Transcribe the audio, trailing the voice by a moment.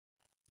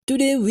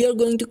Today we are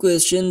going to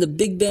question the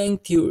Big Bang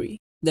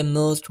Theory, the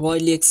most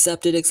widely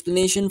accepted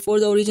explanation for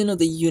the origin of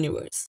the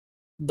universe.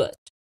 But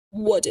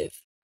what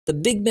if the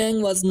Big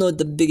Bang was not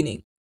the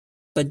beginning,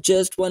 but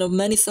just one of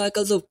many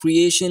cycles of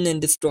creation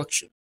and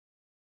destruction?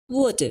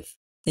 What if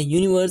the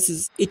universe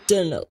is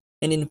eternal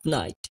and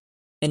infinite,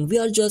 and we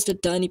are just a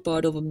tiny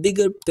part of a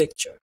bigger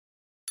picture?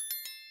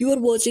 You are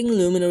watching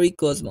Luminary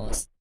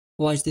Cosmos.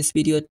 Watch this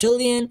video till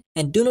the end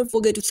and do not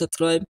forget to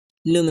subscribe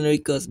Luminary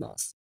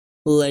Cosmos.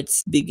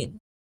 Let's begin.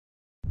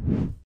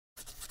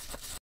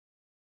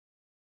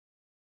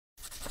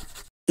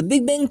 The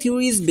Big Bang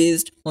Theory is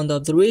based on the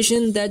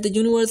observation that the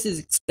universe is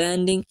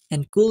expanding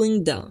and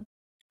cooling down.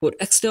 For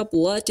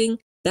extrapolating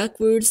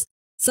backwards,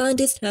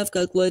 scientists have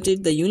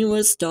calculated the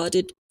universe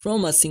started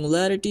from a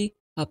singularity,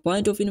 a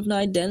point of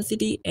infinite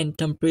density and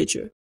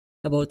temperature,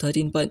 about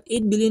 13.8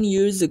 billion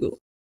years ago.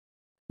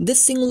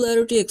 This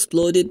singularity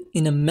exploded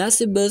in a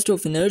massive burst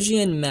of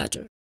energy and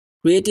matter,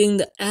 creating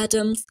the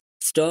atoms,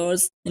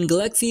 stars, and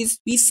galaxies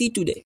we see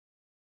today.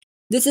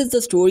 This is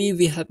the story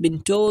we have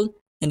been told,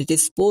 and it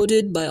is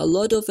supported by a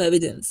lot of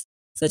evidence,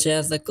 such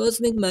as the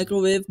cosmic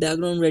microwave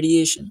background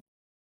radiation,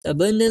 the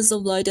abundance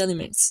of light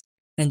elements,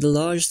 and the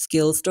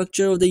large-scale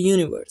structure of the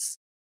universe.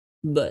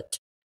 But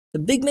the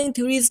Big Bang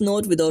Theory is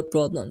not without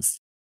problems.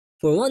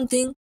 For one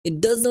thing, it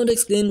does not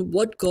explain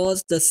what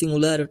caused the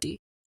singularity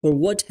or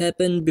what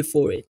happened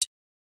before it.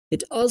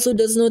 It also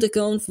does not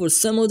account for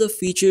some of the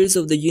features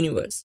of the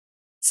universe,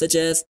 such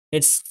as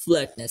its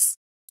flatness,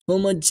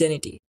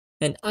 homogeneity,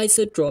 and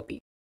isotropy.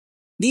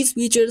 These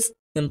features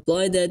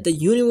imply that the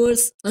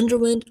universe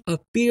underwent a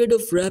period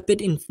of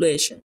rapid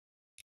inflation,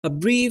 a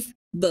brief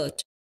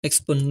but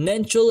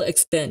exponential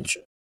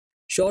expansion,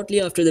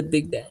 shortly after the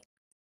Big Bang.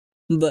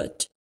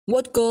 But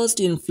what caused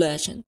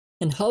inflation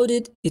and how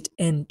did it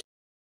end?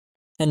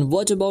 And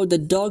what about the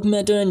dark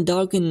matter and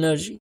dark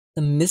energy,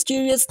 the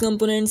mysterious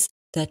components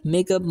that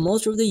make up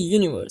most of the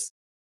universe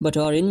but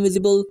are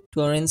invisible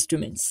to our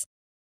instruments?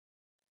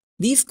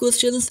 These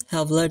questions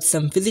have led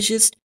some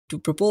physicists to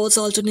propose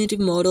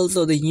alternative models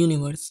of the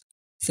universe,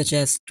 such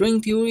as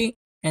string theory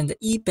and the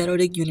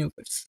E-periodic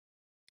universe.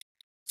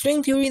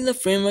 String theory is a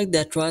framework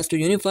that tries to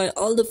unify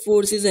all the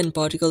forces and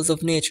particles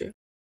of nature,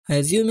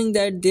 assuming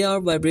that they are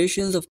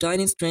vibrations of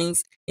tiny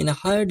strings in a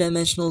higher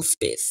dimensional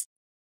space.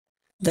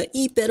 The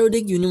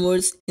E-periodic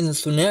universe is a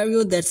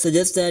scenario that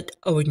suggests that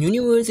our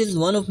universe is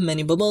one of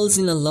many bubbles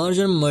in a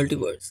larger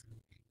multiverse,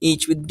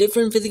 each with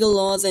different physical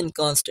laws and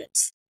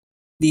constants.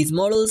 These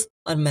models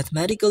are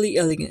mathematically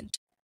elegant,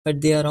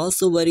 but they are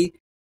also very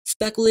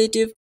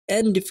speculative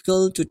and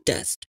difficult to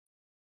test.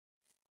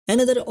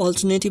 Another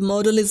alternative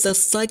model is the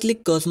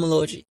cyclic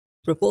cosmology,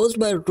 proposed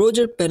by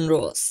Roger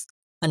Penrose,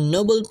 a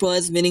Nobel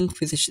Prize winning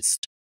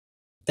physicist.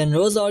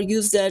 Penrose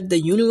argues that the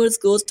universe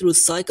goes through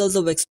cycles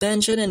of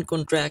expansion and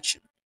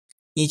contraction,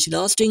 each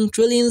lasting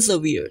trillions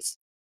of years.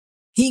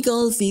 He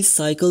calls these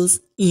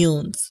cycles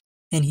eons,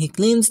 and he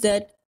claims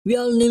that we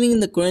are living in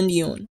the current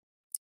eon,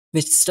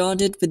 which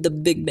started with the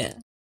Big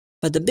Bang.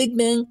 But the Big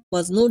Bang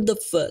was not the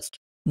first,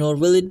 nor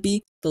will it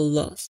be the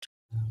last.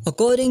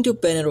 According to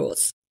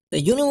Penrose,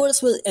 the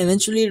universe will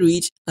eventually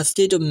reach a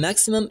state of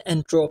maximum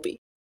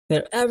entropy,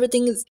 where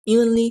everything is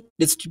evenly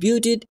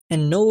distributed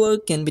and no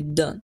work can be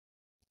done.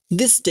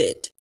 This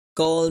state,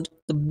 called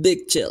the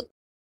Big Chill,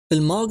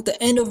 will mark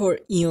the end of our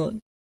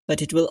eon,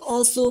 but it will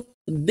also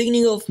the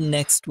beginning of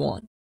next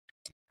one,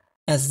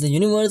 as the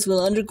universe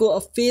will undergo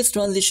a phase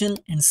transition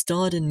and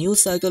start a new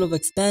cycle of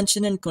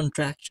expansion and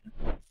contraction.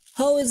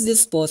 How is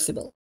this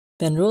possible?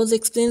 Penrose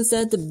explains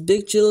that the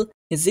Big Chill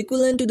is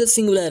equivalent to the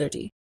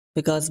singularity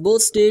because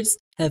both states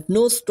have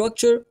no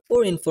structure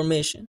or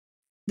information.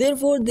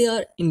 Therefore, they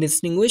are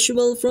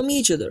indistinguishable from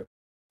each other,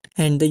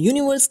 and the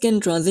universe can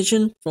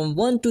transition from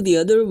one to the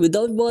other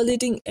without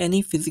violating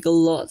any physical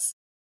laws.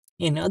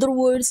 In other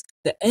words,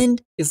 the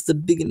end is the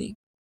beginning,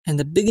 and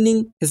the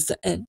beginning is the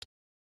end.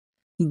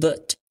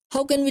 But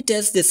how can we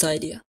test this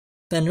idea?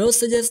 Penrose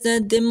suggests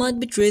that there might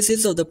be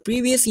traces of the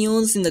previous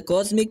eons in the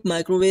cosmic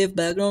microwave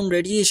background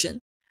radiation,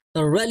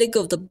 a relic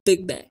of the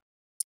Big Bang.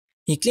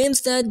 He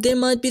claims that there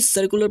might be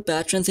circular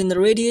patterns in the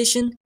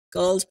radiation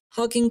called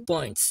Hawking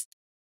points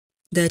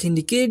that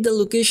indicate the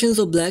locations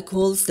of black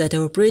holes that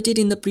evaporated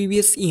in the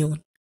previous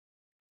eon.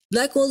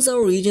 Black holes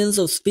are regions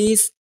of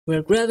space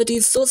where gravity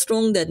is so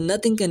strong that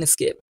nothing can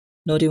escape,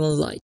 not even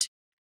light.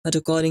 But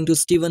according to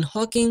Stephen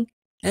Hawking,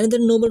 another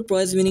Nobel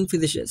Prize winning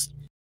physicist,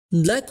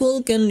 black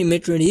hole can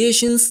emit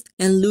radiations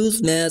and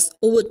lose mass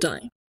over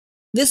time.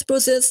 This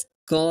process,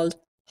 called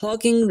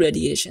Hawking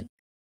radiation,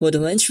 would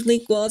eventually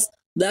cause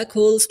black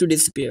holes to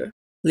disappear,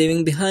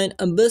 leaving behind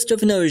a burst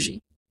of energy.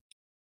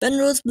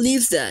 Penrose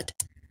believes that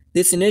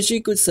this energy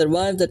could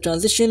survive the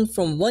transition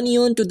from one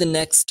eon to the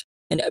next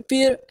and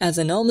appear as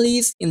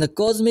anomalies in the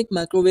cosmic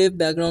microwave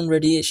background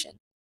radiation.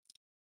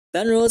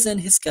 Penrose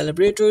and his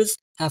collaborators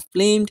have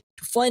claimed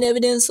to find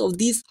evidence of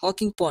these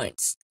Hawking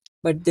points,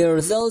 but their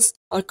results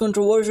are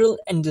controversial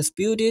and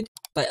disputed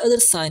by other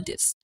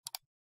scientists.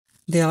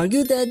 They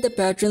argue that the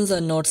patterns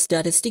are not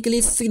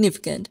statistically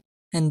significant,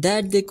 and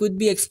that they could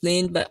be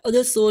explained by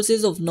other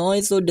sources of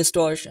noise or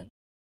distortion.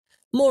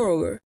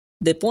 Moreover,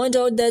 they point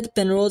out that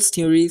Penrose's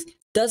theory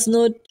does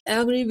not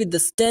agree with the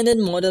standard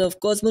model of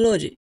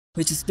cosmology,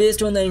 which is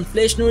based on the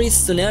inflationary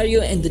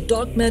scenario and the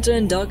dark matter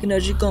and dark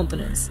energy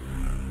components.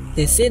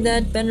 They say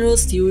that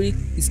Penrose's theory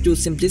is too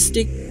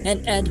simplistic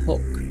and ad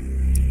hoc,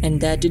 and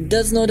that it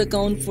does not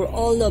account for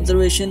all the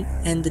observation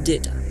and the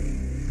data.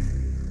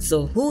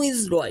 So who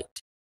is right?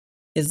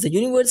 Is the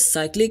universe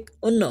cyclic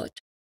or not?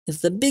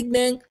 Is the Big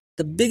Bang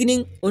the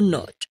beginning or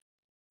not?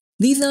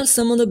 These are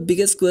some of the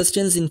biggest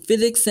questions in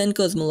physics and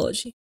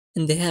cosmology,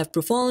 and they have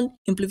profound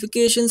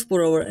implications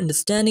for our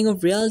understanding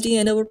of reality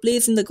and our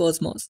place in the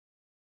cosmos.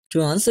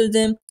 To answer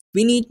them,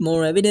 we need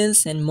more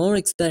evidence and more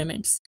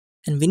experiments,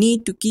 and we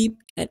need to keep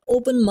an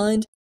open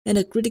mind and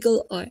a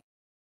critical eye.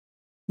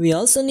 We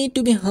also need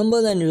to be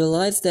humble and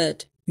realize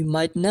that we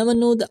might never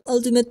know the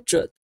ultimate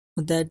truth,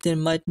 or that there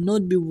might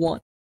not be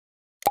one.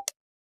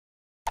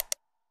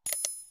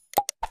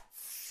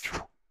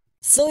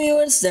 So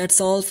viewers, that's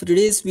all for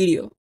today's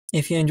video.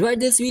 If you enjoyed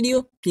this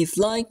video, please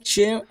like,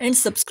 share and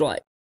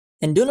subscribe.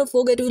 And do not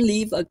forget to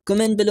leave a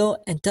comment below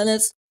and tell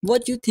us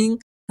what you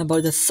think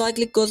about the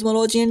cyclic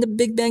cosmology and the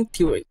Big Bang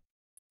theory.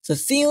 So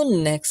see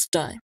you next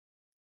time.